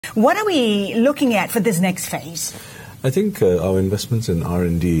What are we looking at for this next phase? I think our investments in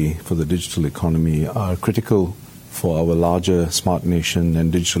R&D for the digital economy are critical for our larger smart nation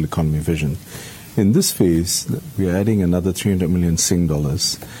and digital economy vision. In this phase, we are adding another 300 million Sing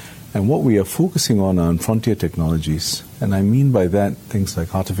dollars. And what we are focusing on are frontier technologies. And I mean by that things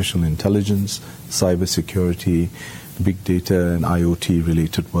like artificial intelligence, cybersecurity, big data and IoT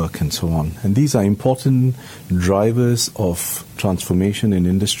related work and so on. And these are important drivers of transformation in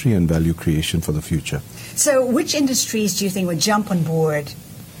industry and value creation for the future. So which industries do you think would jump on board?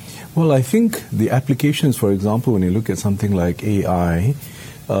 Well, I think the applications, for example, when you look at something like AI,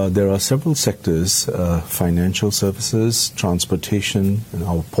 there are several sectors, financial services, transportation,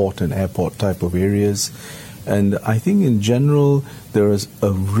 our port and airport type of areas. And I think in general, there is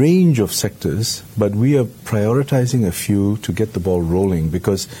a range of sectors, but we are prioritizing a few to get the ball rolling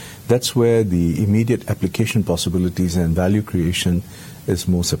because that's where the immediate application possibilities and value creation is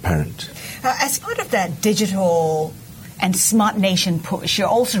most apparent. As part of that digital and smart nation push, you're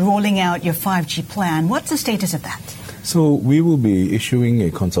also rolling out your 5G plan. What's the status of that? So we will be issuing a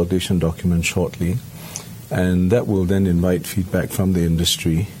consultation document shortly, and that will then invite feedback from the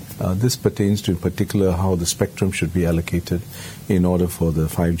industry. This pertains to, in particular, how the spectrum should be allocated in order for the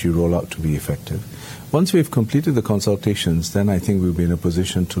 5G rollout to be effective. Once we've completed the consultations, then I think we'll be in a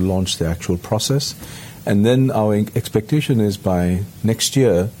position to launch the actual process. And then our expectation is by next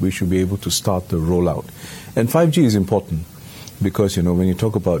year, we should be able to start the rollout. And 5G is important because, when you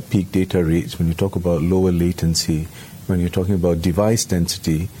talk about peak data rates, when you talk about lower latency, when you're talking about device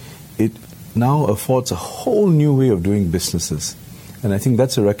density, it now affords a whole new way of doing businesses. And I think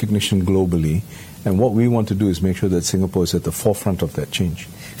that's a recognition globally. And what we want to do is make sure that Singapore is at the forefront of that change.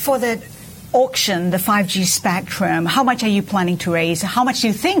 For the auction, the 5G spectrum, how much are you planning to raise? How much do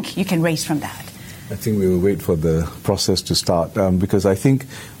you think you can raise from that? I think we will wait for the process to start because I think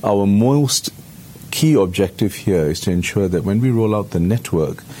our most key objective here is to ensure that when we roll out the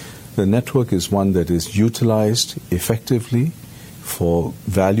network is one that is utilized effectively for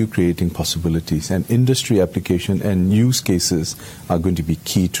value-creating possibilities, and industry application and use cases are going to be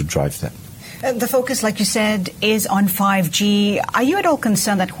key to drive that. The focus, like you said, is on 5G. Are you at all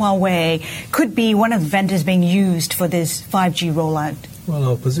concerned that Huawei could be one of the vendors being used for this 5G rollout? Well,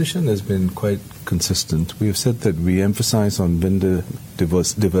 our position has been quite consistent. We have said that we emphasize on vendor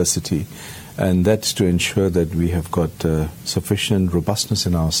diversity, and that's to ensure that we have got sufficient robustness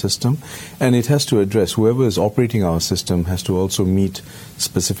in our system. And it has to address, whoever is operating our system has to also meet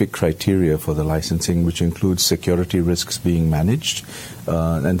specific criteria for the licensing, which includes security risks being managed,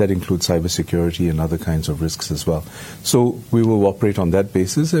 and that includes cybersecurity and other kinds of risks as well. So we will operate on that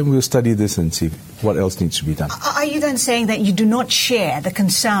basis, and we'll study this and see what else needs to be done. Are you then saying that you do not share the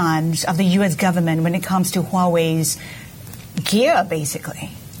concerns of the U.S. government when it comes to Huawei's gear,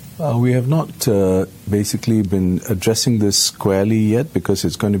 basically? We have not basically been addressing this squarely yet because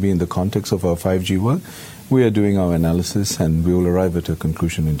it's going to be in the context of our 5G work. We are doing our analysis and we will arrive at a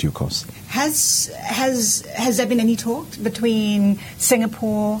conclusion in due course. Has there been any talk between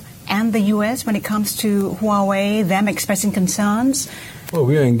Singapore and the U.S. when it comes to Huawei, them expressing concerns? Well,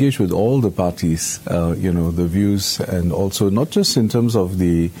 we are engaged with all the parties, the views, and also not just in terms of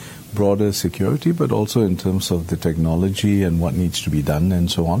the broader security, but also in terms of the technology and what needs to be done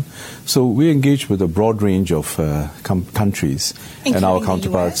and so on. So we engage with a broad range of countries. Including and our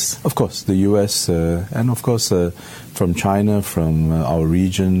counterparts. The US? Of course, the US, and of course from China, from our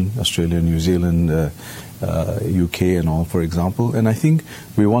region, Australia, New Zealand, UK and all, for example. And I think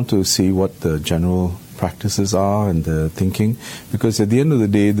we want to see what the general practices are and the thinking, because at the end of the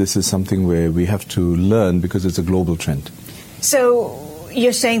day, this is something where we have to learn because it's a global trend. So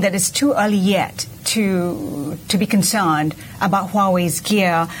you're saying that it's too early yet to be concerned about Huawei's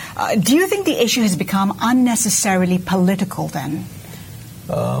gear. Do you think the issue has become unnecessarily political then?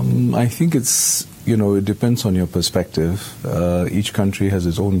 I think it's, it depends on your perspective. Each country has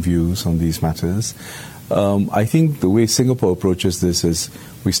its own views on these matters. I think the way Singapore approaches this is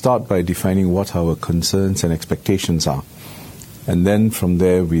we start by defining what our concerns and expectations are. And then from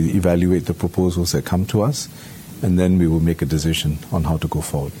there we evaluate the proposals that come to us, and then we will make a decision on how to go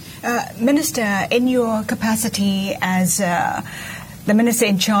forward. Minister, in your capacity as the Minister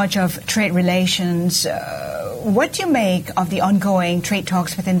in charge of trade relations, what do you make of the ongoing trade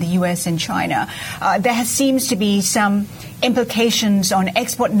talks within the U.S. and China? There seems to be some implications on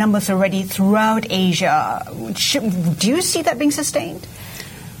export numbers already throughout Asia. Do you see that being sustained?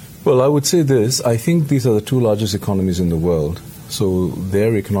 Well, I would say this. I think these are the two largest economies in the world. So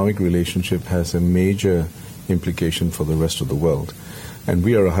their economic relationship has a major implication for the rest of the world. And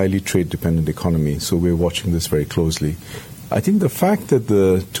we are a highly trade-dependent economy, so we're watching this very closely. I think the fact that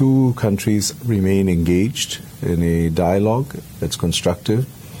the two countries remain engaged in a dialogue that's constructive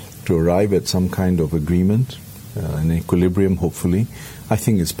to arrive at some kind of agreement, an equilibrium hopefully, I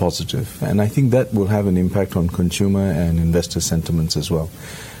think is positive. And I think that will have an impact on consumer and investor sentiments as well.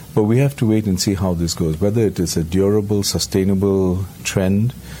 But we have to wait and see how this goes, whether it is a durable, sustainable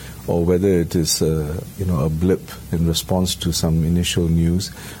trend or whether it is a blip in response to some initial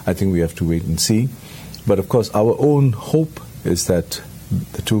news. I think we have to wait and see. But of course, our own hope is that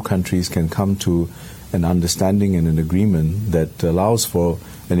the two countries can come to an understanding and an agreement that allows for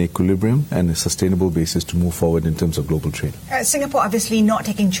an equilibrium and a sustainable basis to move forward in terms of global trade. Singapore obviously not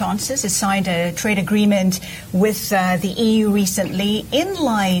taking chances. It signed a trade agreement with the EU recently. In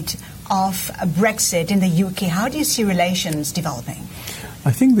light of Brexit in the UK, how do you see relations developing?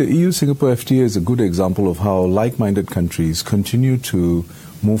 I think the EU-Singapore FTA is a good example of how like-minded countries continue to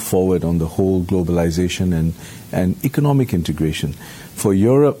move forward on the whole globalization and economic integration. For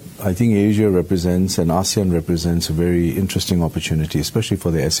Europe, I think Asia represents and ASEAN represents a very interesting opportunity, especially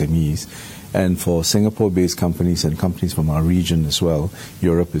for the SMEs. And for Singapore-based companies and companies from our region as well,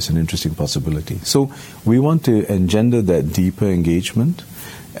 Europe is an interesting possibility. So we want to engender that deeper engagement.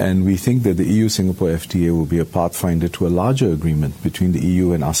 And we think that the EU-Singapore FTA will be a pathfinder to a larger agreement between the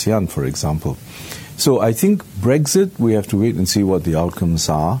EU and ASEAN, for example. So I think Brexit, we have to wait and see what the outcomes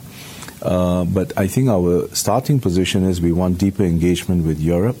are. But I think our starting position is we want deeper engagement with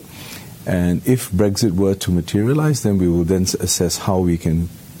Europe. And if Brexit were to materialize, then we will then assess how we can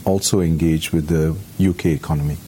also engage with the UK economy.